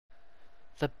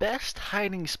the best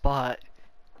hiding spot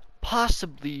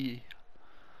possibly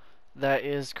that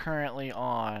is currently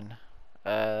on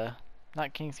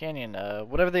not Kings Canyon,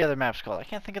 whatever the other map's called. I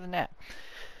can't think of the map.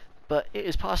 But it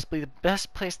is possibly the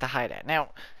best place to hide at. Now,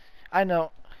 I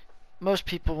know most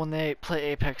people when they play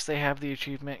Apex, they have the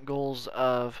achievement goals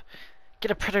of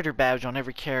get a Predator badge on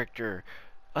every character,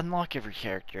 unlock every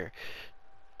character,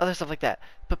 other stuff like that.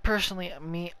 But personally,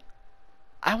 me,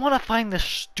 I want to find the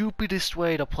stupidest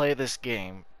way to play this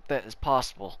game that is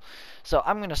possible. So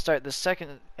I'm going to start the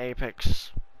second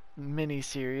Apex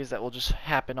mini-series that will just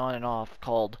happen on and off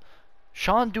called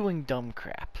Sean Doing Dumb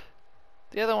Crap.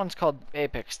 The other one's called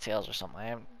Apex Tales or something. I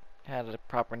haven't had a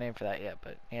proper name for that yet,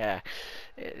 but yeah,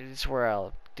 it's where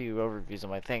I'll do overviews of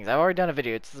my things. I've already done a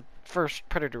video. It's the first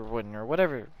Predator one or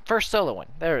whatever. First solo one.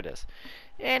 There it is.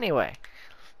 Anyway,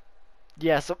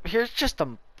 yeah, so here's just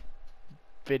a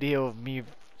video of me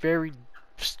very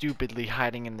stupidly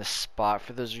hiding in this spot.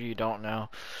 For those of you who don't know,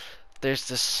 there's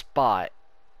this spot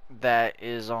that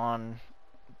is on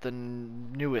the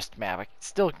newest map. I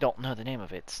still don't know the name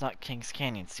of it. It's not Kings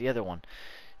Canyon, it's the other one.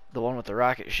 The one with the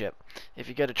rocket ship. If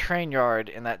you get a train yard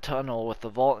in that tunnel with the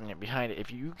vault in it behind it, if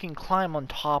you can climb on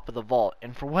top of the vault,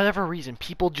 and for whatever reason,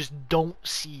 people just don't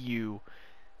see you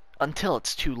until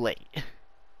it's too late.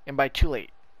 And by too late,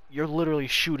 you're literally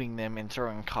shooting them and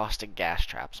throwing caustic gas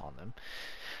traps on them.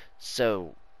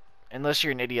 So, unless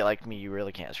you're an idiot like me, you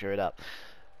really can't screw it up.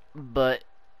 But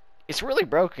it's really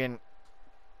broken,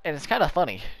 and it's kind of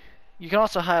funny. You can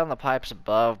also hide on the pipes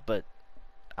above, but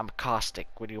I'm caustic.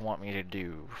 What do you want me to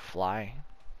do? Fly?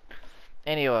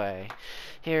 Anyway,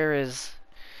 here is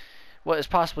what is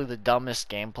possibly the dumbest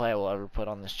gameplay I will ever put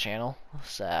on this channel.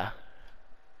 So,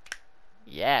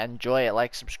 yeah, enjoy it.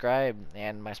 Like, subscribe,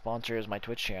 and my sponsor is my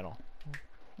Twitch channel.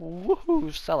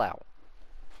 Woohoo! Sell out.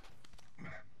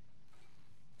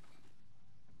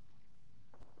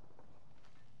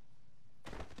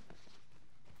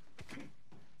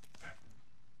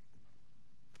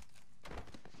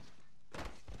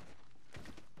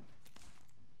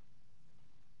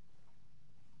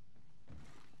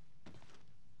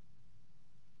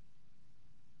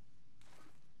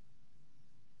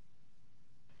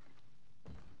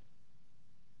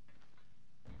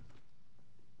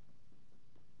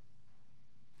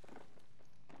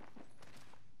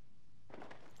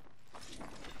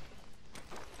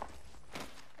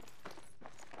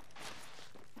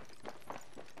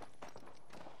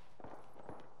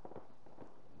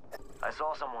 I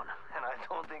saw someone, and I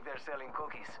don't think they're selling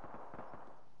cookies.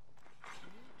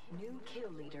 New kill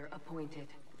leader appointed.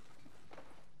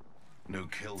 New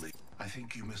kill leader. I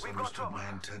think you misunderstood my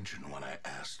intention when I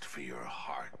asked for your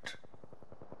heart.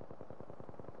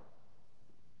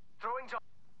 Throwing jump.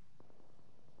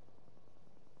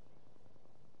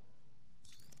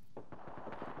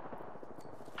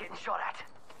 Getting shot at.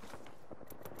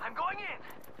 I'm going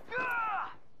in.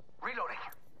 Ah! Reloading.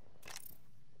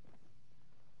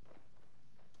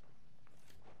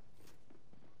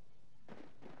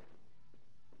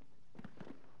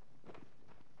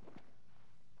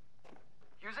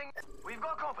 We've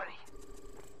got company.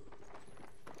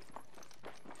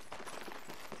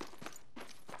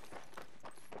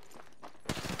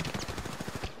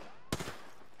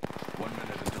 One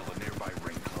minute until the nearby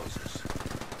ring closes.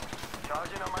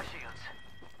 Charging on my shields.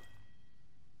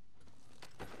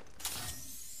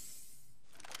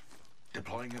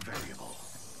 Deploying a variable.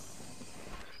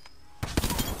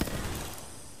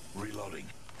 Reloading.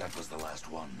 That was the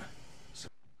last one.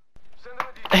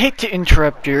 I hate to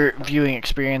interrupt your viewing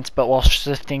experience, but while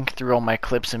sifting through all my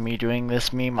clips of me doing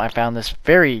this meme, I found this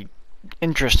very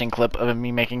interesting clip of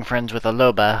me making friends with a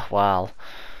Loba while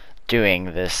doing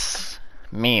this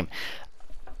meme.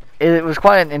 It was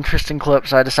quite an interesting clip,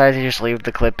 so I decided to just leave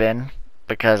the clip in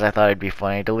because I thought it'd be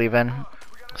funny to leave in.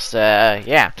 So,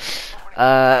 yeah.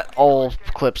 All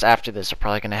clips after this are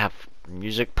probably going to have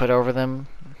music put over them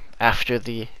after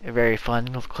the very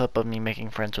fun clip of me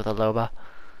making friends with a Loba.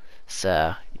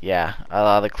 So, yeah, a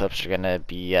lot of the clips are gonna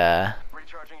be, yeah,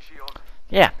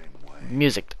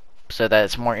 music, so that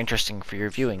it's more interesting for your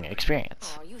viewing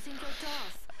experience.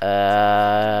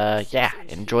 Yeah,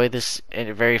 enjoy this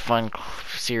very fun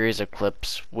series of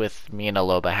clips with me and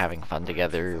Aloba having fun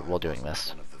together while doing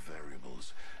this. One of the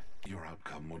variables, your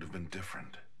outcome would have been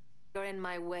different. You're in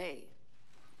my way.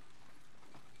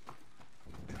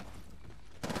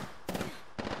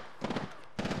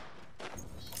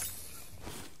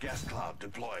 Gas cloud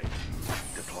deployed.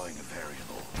 Deploying a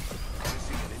variable.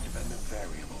 Placing an independent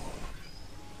variable.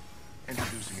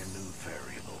 Introducing a new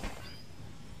variable.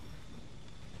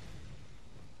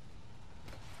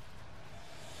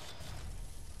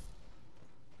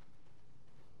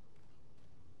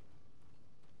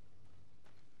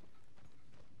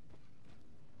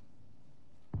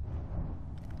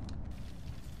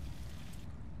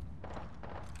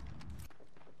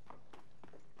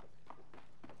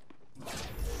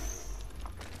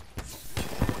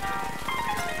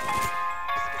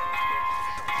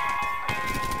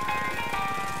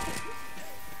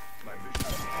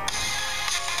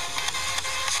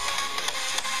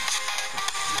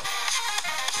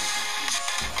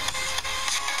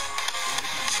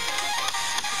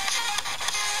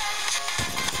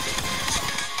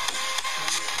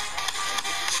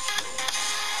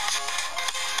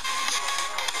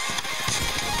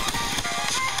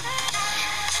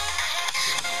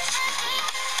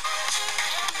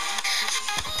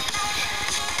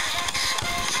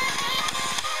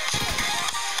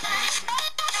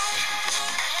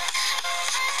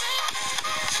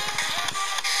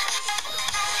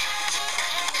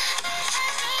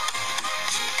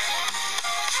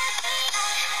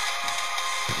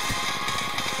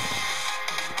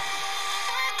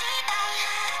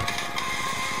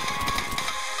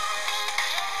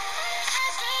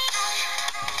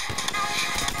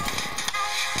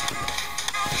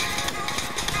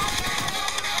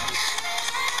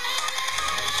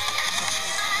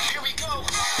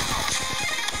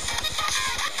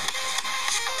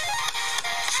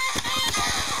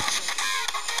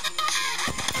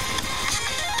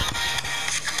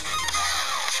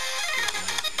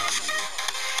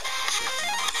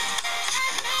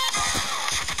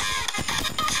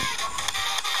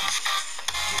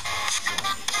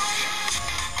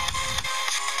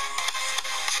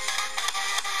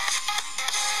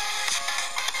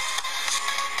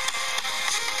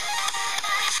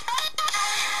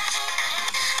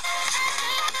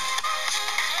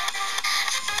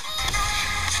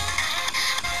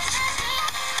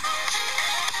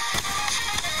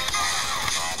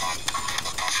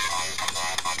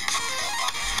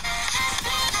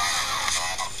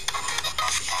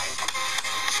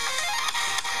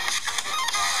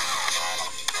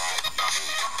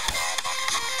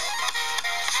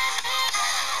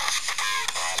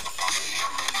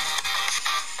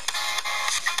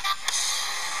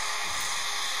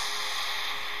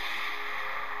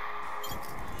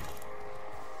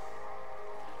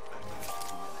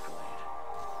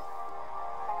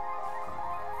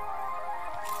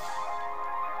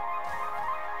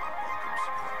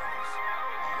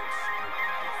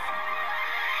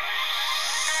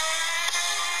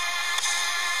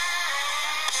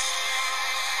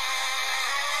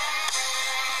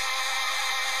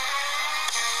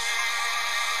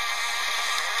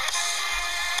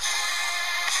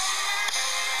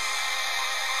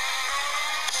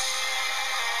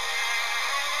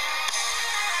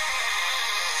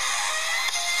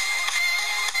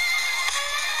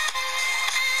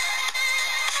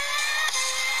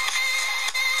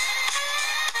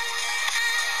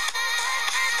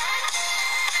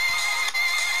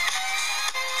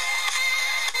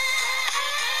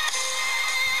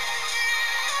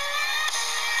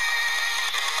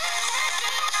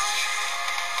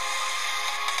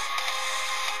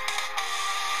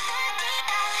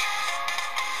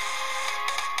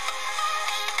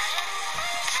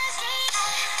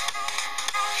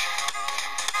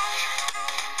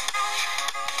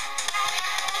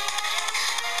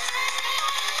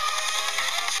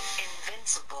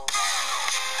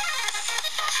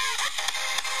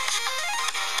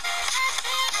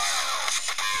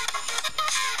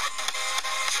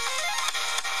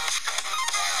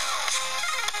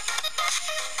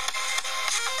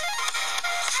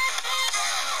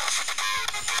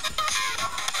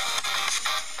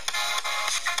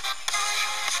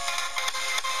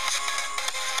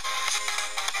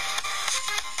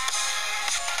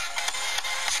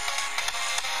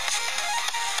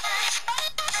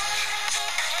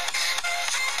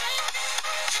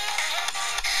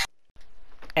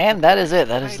 And that is it.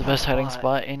 That is the best hiding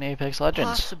spot in Apex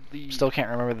Legends. Possibly Still can't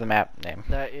remember the map name.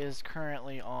 that is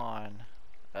currently on.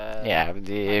 Yeah,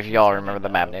 if y'all remember the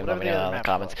map name, let me know in the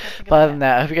comments. But But other than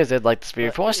that, I hope you guys did like this video.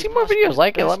 If you want to see more videos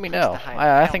like it, let me know.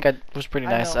 I think it was pretty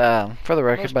nice. For the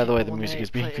record, by the way, the music is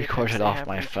being recorded off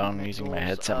my phone using my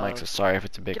headset mic, so sorry if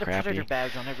it's a bit crappy.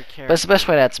 But it's the best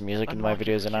way to add some music into my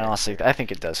videos, and I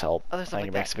think it does help. I think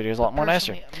it makes the videos a lot more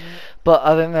nicer. But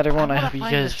other than that, everyone, I hope you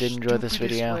guys did enjoy this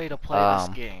video.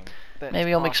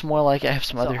 Maybe I'll make some more like it. I have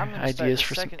some other ideas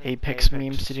for some Apex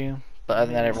memes to do. But other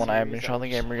than that, everyone, I have been Sean the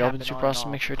Gamer. Y'all been super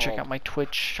awesome. Make sure to check out my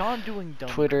Twitch,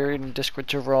 Twitter, and Discord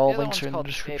server. All links are in the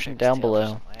description down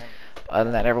below. Other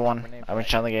than that, everyone, I've been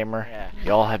Sean the Gamer.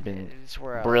 Y'all have been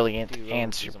brilliant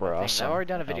and super awesome.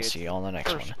 I'll see y'all in the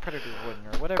next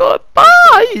one.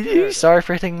 Goodbye! Sorry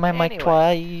for hitting my mic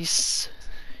twice.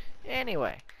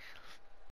 Anyway.